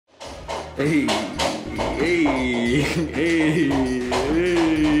Hey, hey, hey, hey,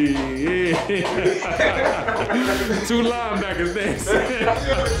 hey. Two linebackers dancing.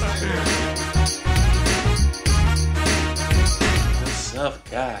 What's up,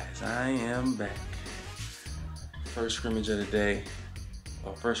 guys? I am back. First scrimmage of the day,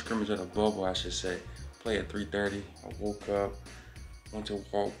 or first scrimmage of the bubble, I should say. Play at 3:30. I woke up, went to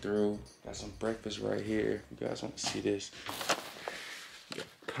walk through. Got some breakfast right here. If you guys want to see this. Got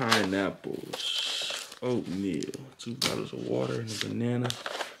pineapples, oatmeal, 2 bottles of water, and a banana.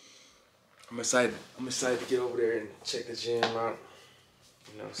 I'm excited to get over there and check the gym out.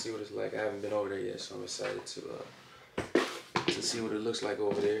 You know, see what it's like. I haven't been over there yet, so I'm excited to see what it looks like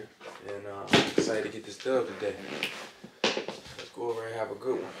over there. And I'm excited to get this dub today. Let's go over and have a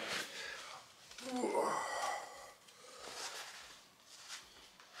good one.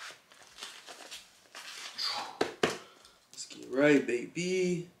 Let's get right,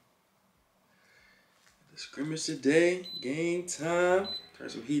 baby. The scrimmage today, game time. Turn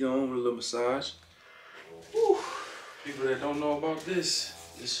some heat on with a little massage. Whew. People that don't know about this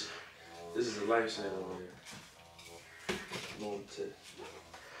is a lifesaver over here.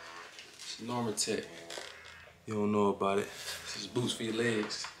 Normatech. You don't know about it. This is boots for your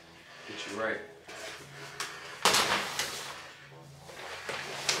legs. Get you right.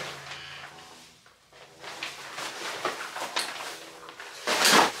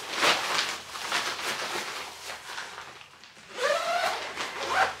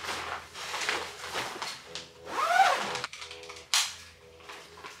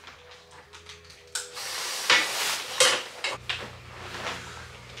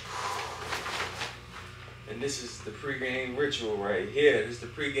 And this is the pregame ritual right here. This is the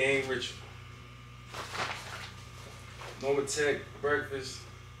pregame ritual. Normatech, breakfast,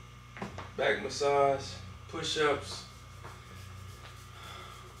 back massage, push-ups,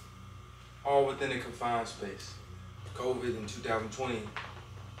 all within a confined space. COVID in 2020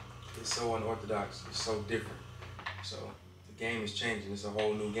 is so unorthodox, it's so different. So the game is changing, it's a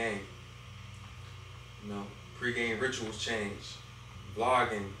whole new game. You know, pregame rituals change,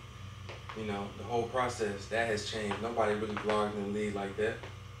 vlogging, you know, the whole process, that has changed. Nobody really vlogged in the league like that.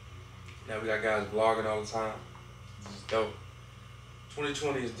 Now we got guys vlogging all the time. This is dope.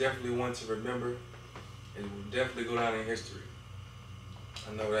 2020 is definitely one to remember. It will definitely go down in history.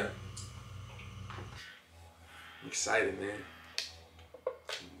 I know that. I'm excited, man.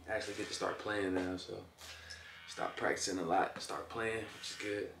 I actually get to start playing now, so stop practicing a lot, start playing, which is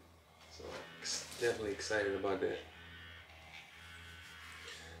good. So definitely excited about that.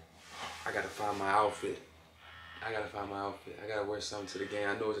 I gotta find my outfit. I gotta wear something to the game.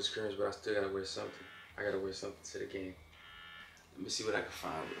 I know it's a scrimmage, but I still gotta wear something. I gotta wear something to the game. Let me see what I can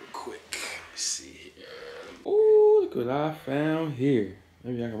find real quick. Let me see here. Ooh, look what I found here.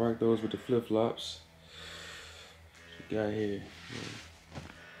 Maybe I can rock those with the flip-flops. What you got here?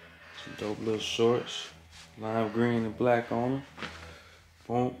 Some dope little shorts. Lime green and black on them.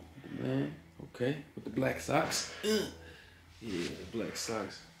 Boom, man. Okay, with the black socks. Yeah, the black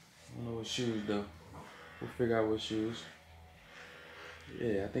socks. I don't know what shoes though. We'll figure out what shoes.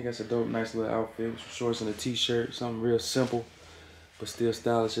 Yeah, I think that's a dope, nice little outfit with some shorts and a t-shirt. Something real simple, but still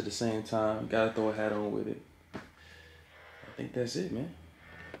stylish at the same time. Gotta throw a hat on with it. I think that's it, man.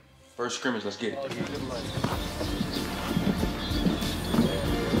 First scrimmage, let's get it.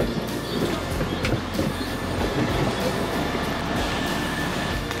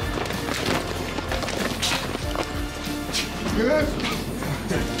 Good?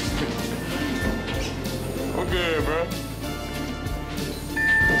 I'm good, bro.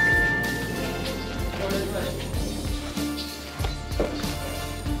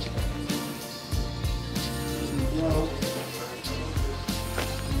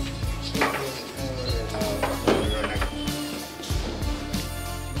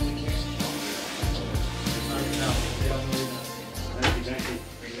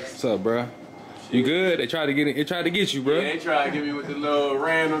 What's up, bro? You good? They tried to get it. They tried to get you, bro. Yeah, they tried to get me with the little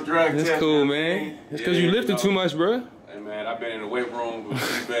random drug test. That's cool, man. It's because you lifted too much, bro. Hey, man, I've been in the weight room with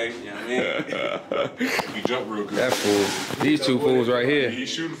eBay, you know what I mean? He jumped real good. That fool. These two fools right here. He's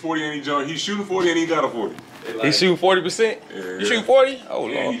shooting 40 and he jumped. He's shooting 40 and he got a 40. Like, he shooting 40%? Yeah, You shooting 40? Oh,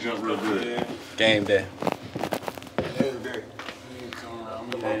 yeah, Lord. he jumped real good. Yeah. Game day.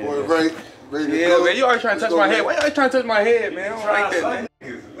 My boy, right? Ready to Yeah, go. man, you always trying to touch my head. Why you always trying to touch my head, man? I don't like that, man.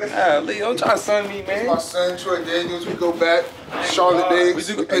 Lee, don't try to sun me, man. My son, Troy Daniels, we go back. Charlotte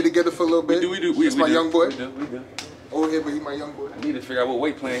days, we play together for a little bit. That's my young boy. We do. Over here, but he my young boy. I need to figure out what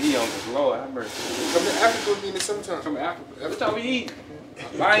weight plan he on, because Lord have mercy. Come to Africa with me sometime. From Africa. Every time we eat,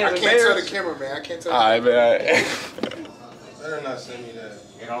 I can't tell the camera, man. I can't tell. All right, man. Better not send me that.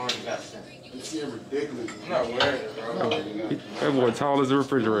 It already got sent. You see it ridiculous. I'm not wearing it, bro. That boy tall as a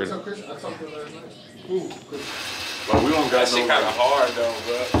refrigerator. I talked to him last night. But we don't got That shit kind of hard, though,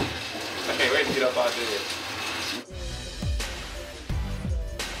 bro. I can't wait to get up out there.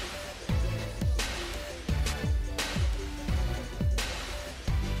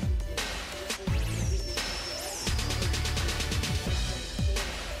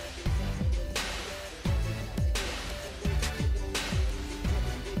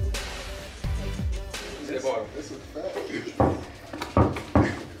 This is fat.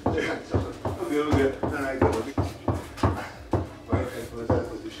 good.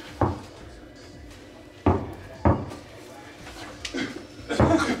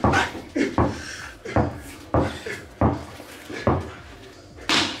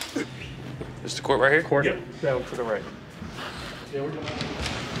 This the court right here? Court down to the right.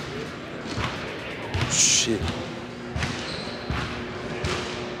 Shit.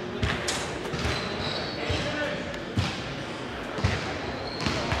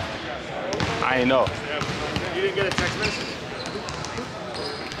 I ain't know. You didn't get a text message?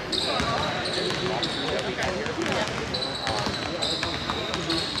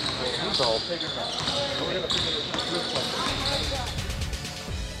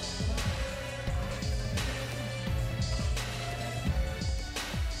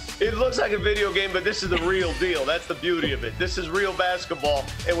 It looks like a video game, but this is the real deal. That's the beauty of it. This is real basketball,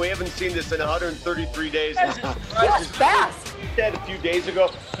 and we haven't seen this in 133 days. That's fast. He said a few days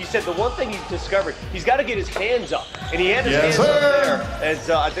ago, he said the one thing he's discovered, he's got to get his hands up. And he had his hands up there. And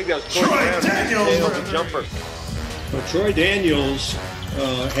I think that was Troy Daniels, the jumper. But Troy Daniels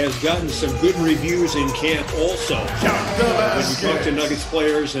has gotten some good reviews in camp also. When you talk to Nuggets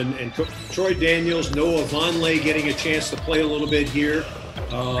players and Troy Daniels, Noah Vonleh getting a chance to play a little bit here.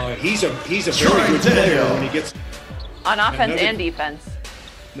 He's a very good player when he gets On offense and defense.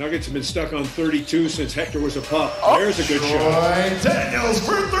 Nuggets have been stuck on 32 since Hector was a pup. There's a good shot. Daniels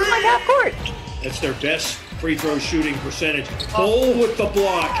for three. Like half court. That's their best free throw shooting percentage. Cole with the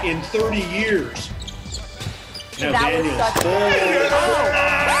block in 30 years. Now Daniels.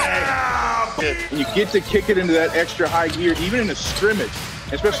 You get to kick it into that extra high gear, even in a scrimmage,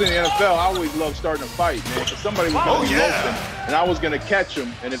 especially in the NFL. I always love starting a fight, man, because somebody was going to roast them, and I was going to catch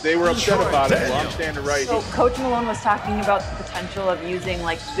them. And if they were upset about it, well, I'm standing right here. So Coach Malone was talking about the potential of using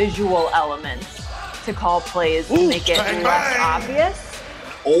like visual elements to call plays to make it less obvious.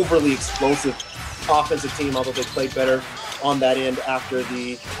 Overly explosive offensive team, although they played better on that end after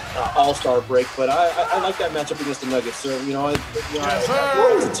the All-Star break. But I like that matchup against the Nuggets. So,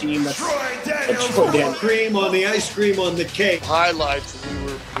 it's a team that's cream on the ice cream on the cake. Highlights when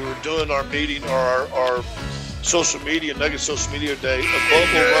we were doing our meeting or our social media, Nuggets social media day, a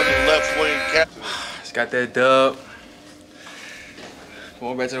Bobo running left wing. Just got that dub.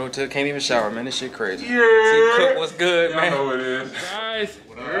 Going back to the hotel, can't even shower, man. This shit crazy. Yeah. See, Cook, what's good, man? I know it is. Guys,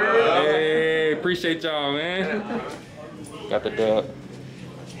 hey, appreciate y'all, man. Got the dub.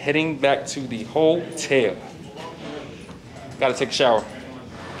 Heading back to the hotel. Gotta take a shower.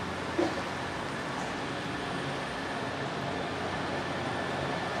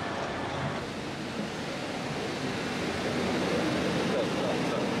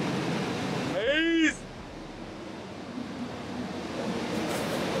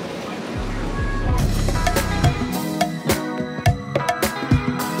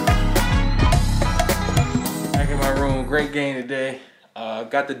 Great game today.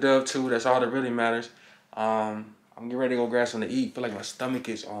 Got the dub too. That's all that really matters. I'm getting ready to go grab something to eat. Feel like my stomach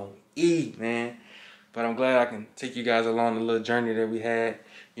is on E, man. But I'm glad I can take you guys along the little journey that we had.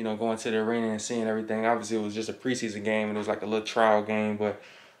 You know, going to the arena and seeing everything. Obviously, it was just a preseason game and it was like a little trial game. But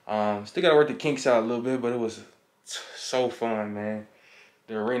still got to work the kinks out a little bit. But it was so fun, man.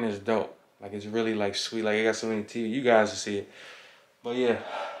 The arena is dope. Like, it's really like sweet. Like, I got so many TV. You guys will see it. But yeah.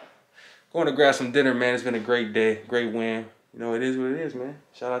 Going to grab some dinner, man. It's been a great day, great win. You know, it is what it is, man.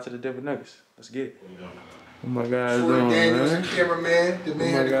 Shout out to the Denver Nuggets. Let's get it. What my guys doing, Daniels, man? the cameraman, the man What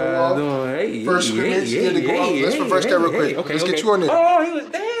had my to go off. guys doing? Hey, First scrimmage, he had to go off. Let's reverse that real quick. Okay, Let's get you on there. Oh, he was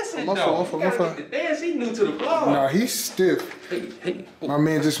dancing, My fault. Dance, he new to the vlog. Nah, he's stiff. Hey. My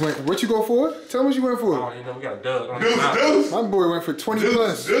man just went, what you go for? Tell me what you went for. Oh, you know, we got a dub. Deuce. My boy went for 20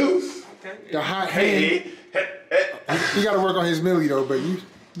 plus. Deuce. The hot hand. He got to work on his milli though, but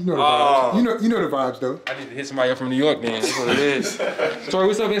you know the vibes. You know the vibes though. I need to hit somebody up from New York, man. That's what it is. Sorry,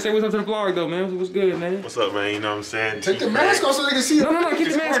 what's up, man? Say what's up to the vlog, though, man. What's good, man? What's up, man? You know what I'm saying? Take the mask off so they can see it. No, keep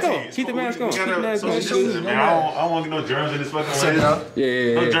the mask on. Keep the mask on. Keep the mask on. Man, I don't want to get no germs in this fucking lens.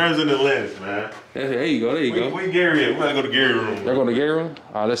 Yeah. No germs in the lens, man. There you go. Where Gary at? We gotta go to Gary room. Y'all going to Gary room?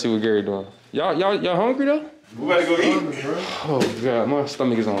 Let's see what Gary doing. Y'all hungry, though? We better go eat. Oh God, my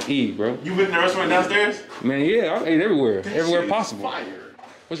stomach is on E, bro. You been in the restaurant downstairs? Man, yeah, I ate everywhere, everywhere possible. Fire.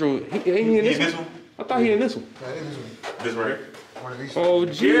 What's wrong? He in this one? I thought he in this one. This right here? Oh,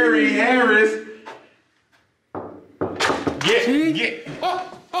 Jerry Harris. Get.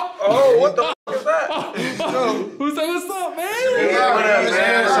 Oh, what the f is that? Who said what's up, man? Yeah, what up,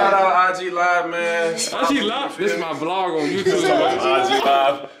 man? Shout out IG Live, man. IG Live? This is my vlog on YouTube. IG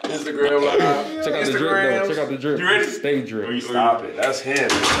Live, Instagram Live. Check out the drip, though. Check out the drip. You ready? Stay drip. Stop it. That's him.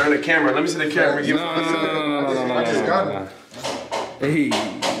 Turn the camera. Let me see the camera. No. I just got it. Hey.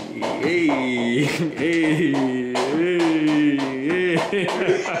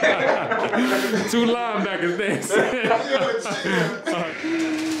 Two linebackers dancing.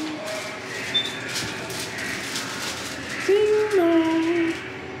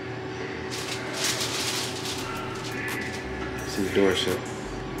 See the door shut.